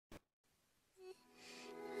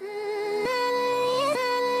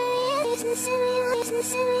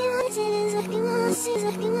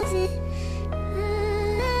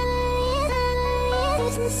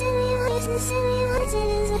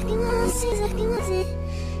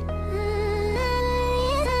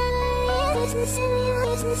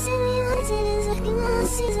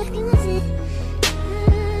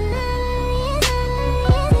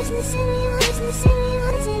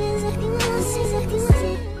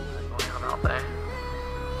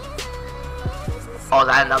Oh, is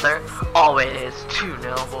that another? Oh, it is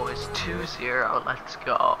 2-0, boys. 2-0. Let's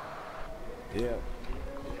go. Yeah.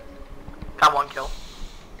 Got one kill.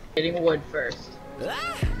 Hitting wood first.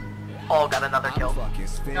 Oh, got another kill. No,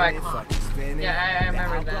 yeah, I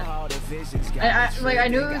remember that. I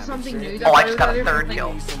knew it was something new. Oh, I just got a third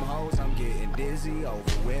kill.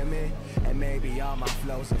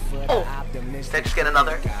 Oh, did I just get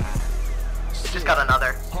another? Just got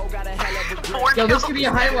another. 4 Yo, kills. this could be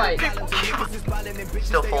a highlight.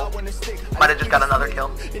 Still full. Might have just got another kill.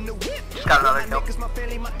 Just got another kill.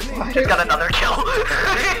 Just got another kill.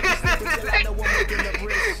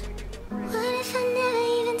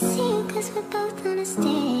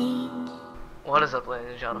 What is up,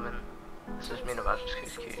 ladies and gentlemen? This is me,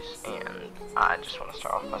 and I just want to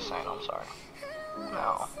start off by saying I'm sorry.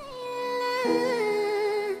 No.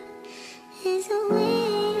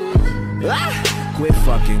 Quit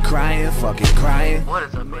fucking crying. What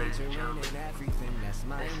is up, ladies and gentlemen?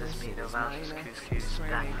 This is me, the Mouse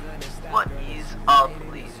back. What is up,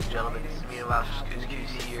 ladies and gentlemen? This is me, the Mouse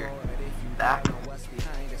here. Back.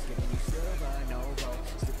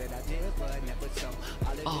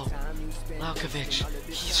 Oh, Lalkovic,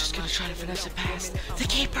 he's just gonna try to finesse it past the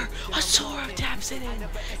keeper. Asoro taps it in.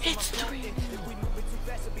 It's 3-0.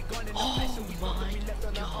 Oh my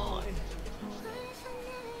god.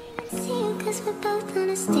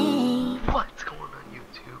 What's going on,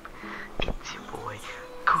 YouTube? It's your boy,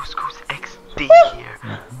 Couscous XD here,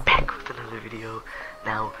 back with another video.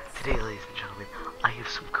 Now, today, ladies and gentlemen, I have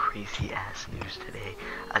some crazy ass news today,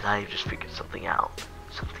 as I have just figured something out.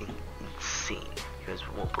 Something insane. You guys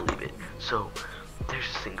won't believe it. So, there's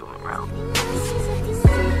this thing going around.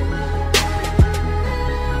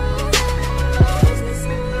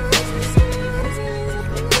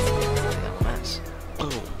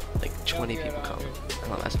 Boom. Like 20 people comment.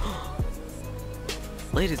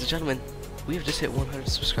 Ladies and gentlemen, we have just hit 100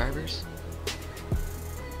 subscribers.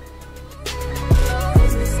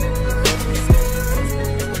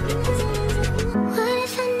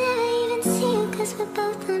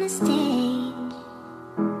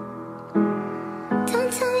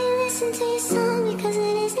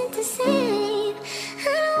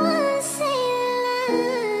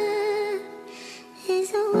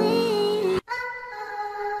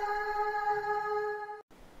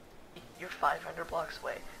 You're 500 blocks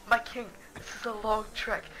away. My king, this is a long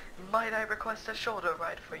trek. Might I request a shoulder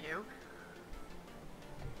ride for you?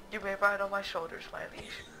 You may ride on my shoulders, my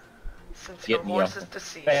liege. Since your horse is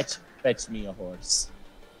deceased. Fetch me a horse.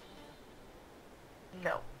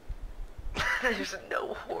 No. There's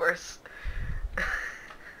no horse.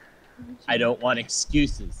 I don't want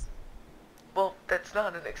excuses. Well, that's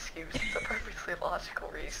not an excuse. It's a perfectly logical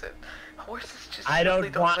reason. Horses just I simply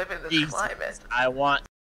don't want live in this reasons. climate. I want